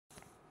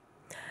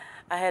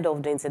Ahead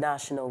of the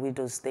International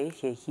Widows Day,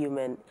 a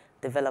human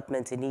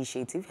development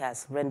initiative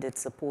has rendered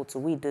support to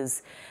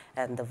widows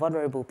and the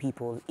vulnerable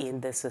people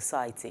in the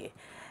society.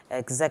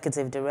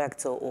 Executive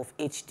Director of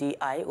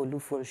HDI,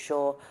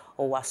 Olufunsho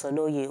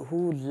Owasonoye,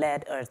 who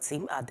led her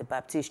team at the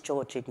Baptist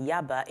Church in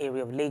Yaba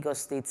area of Lagos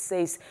State,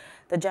 says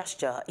the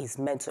gesture is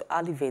meant to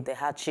alleviate the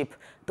hardship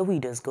the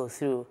widows go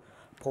through.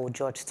 Paul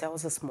George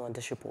tells us more on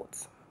this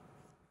report.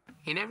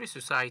 In every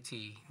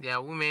society, there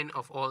are women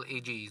of all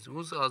ages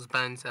whose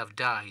husbands have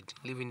died,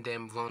 leaving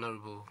them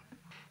vulnerable.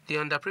 The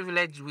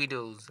underprivileged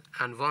widows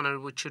and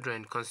vulnerable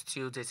children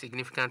constitute a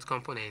significant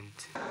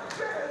component.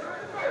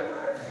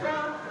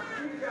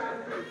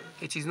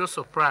 It is no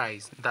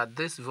surprise that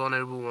these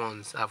vulnerable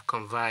ones have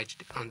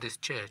converged on this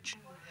church.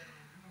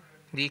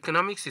 The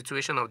economic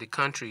situation of the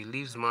country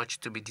leaves much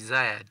to be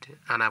desired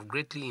and have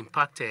greatly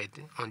impacted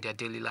on their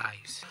daily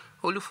lives.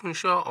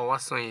 Olufunsho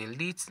Owasonoye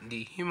leads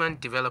the Human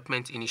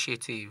Development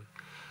Initiative.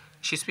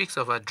 She speaks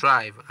of her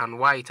drive and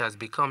why it has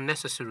become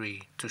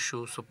necessary to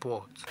show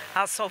support.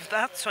 As of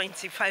that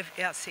 25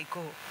 years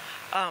ago,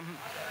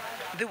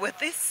 there were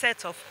this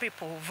set of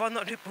people,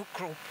 vulnerable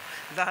group,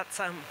 that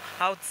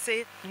I would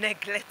say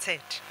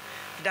neglected.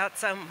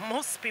 That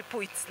most people,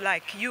 it's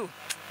like you,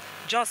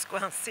 just go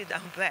and sit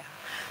down there.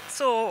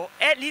 So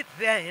early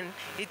then,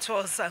 it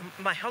was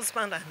my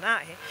husband and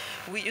I,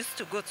 we used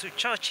to go to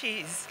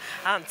churches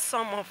and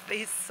some of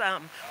these,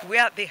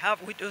 where they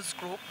have widows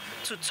group,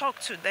 to talk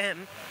to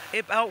them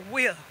about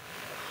will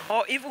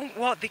or even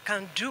what they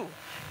can do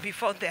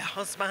before their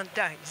husband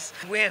dies.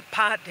 We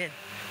empower them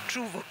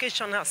through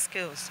vocational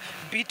skills,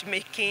 bead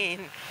making,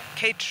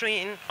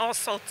 catering, all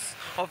sorts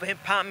of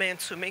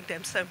empowerment to make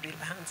themselves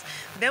reliant.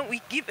 Then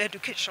we give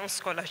education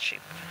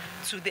scholarship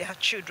to their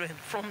children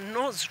from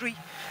nursery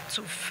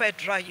to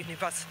federal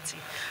university.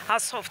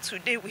 As of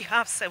today, we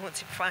have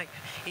 75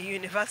 in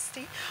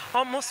university,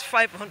 almost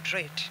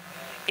 500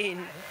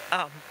 in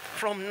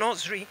from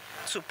nursery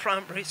to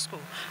primary school.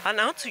 And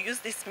I want to use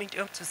this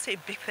medium to say a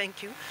big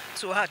thank you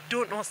to our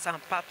donors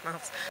and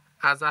partners.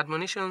 As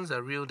admonitions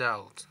are reeled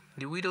out,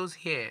 the widows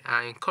here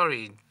are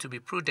encouraged to be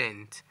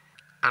prudent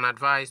and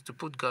advised to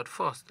put God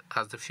first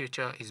as the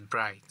future is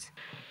bright.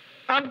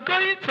 I'm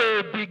going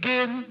to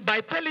begin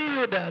by telling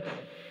you that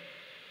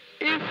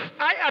if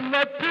I am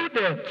not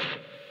prudent,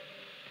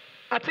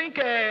 I think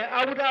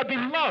I would have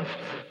been lost.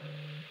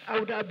 I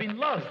would have been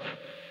lost.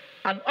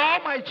 And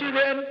all my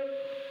children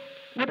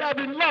would have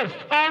been lost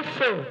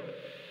also.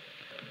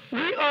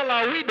 We all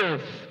are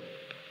widows.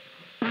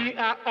 We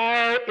are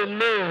all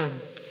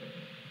alone.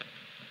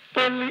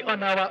 Only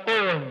on our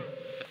own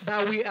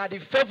that we are the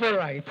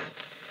favorites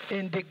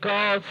in the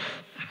God's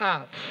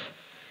heart.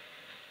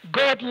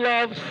 God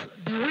loves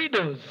the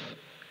widows.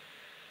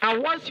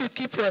 And once you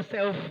keep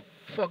yourself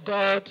for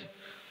God,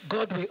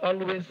 God will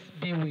always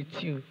be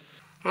with you.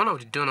 One of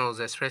the donors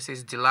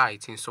expresses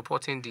delight in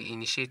supporting the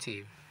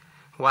initiative,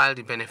 while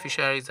the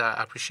beneficiaries are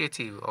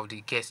appreciative of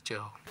the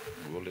gesture.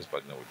 We always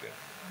partner with them.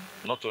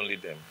 Not only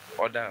them,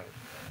 other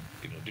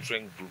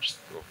different groups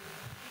of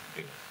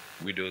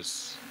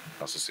widows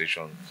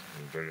associations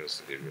in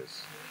various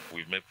areas.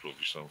 We've made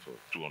provision for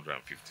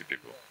 250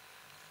 people.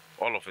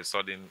 All of a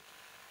sudden,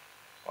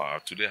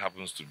 today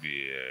happens to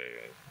be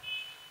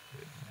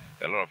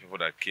a lot of people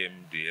that came.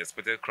 The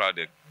expected crowd,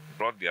 they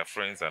brought their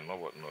friends and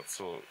whatnot.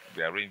 So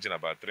they are ranging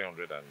about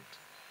 300 and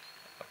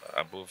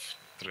above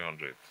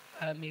 300.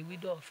 I'm a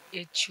widow of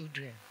 8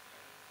 children.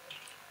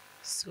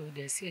 So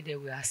they say they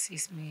will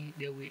assist me,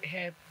 they will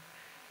help.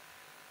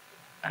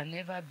 I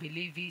never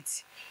believe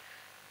it.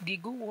 The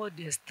good work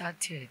they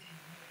started,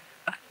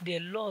 the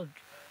Lord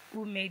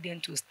who made them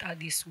to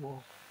start this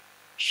work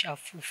shall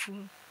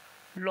fulfill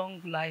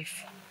long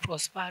life,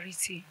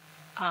 prosperity,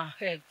 and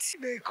health.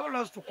 They call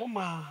us to come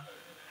and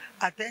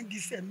attend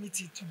this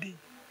meeting today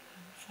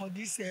for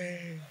this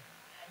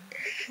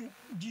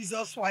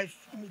Jesus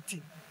wife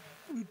meeting.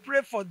 We pray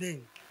for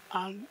them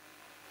and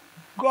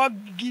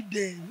God give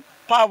them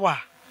power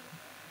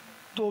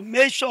to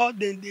make sure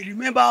that they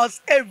remember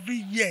us every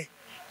year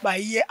by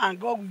year, and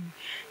God will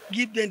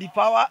give them the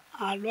power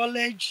and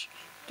knowledge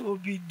to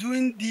be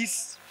doing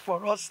this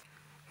for us.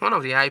 One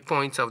of the high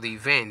points of the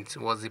event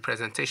was the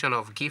presentation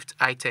of gift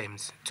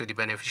items to the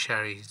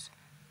beneficiaries.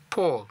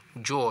 Paul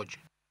George.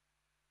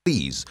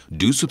 Please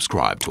do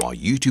subscribe to our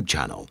YouTube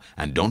channel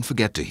and don't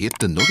forget to hit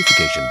the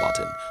notification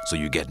button so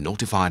you get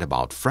notified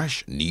about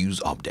fresh news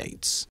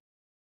updates.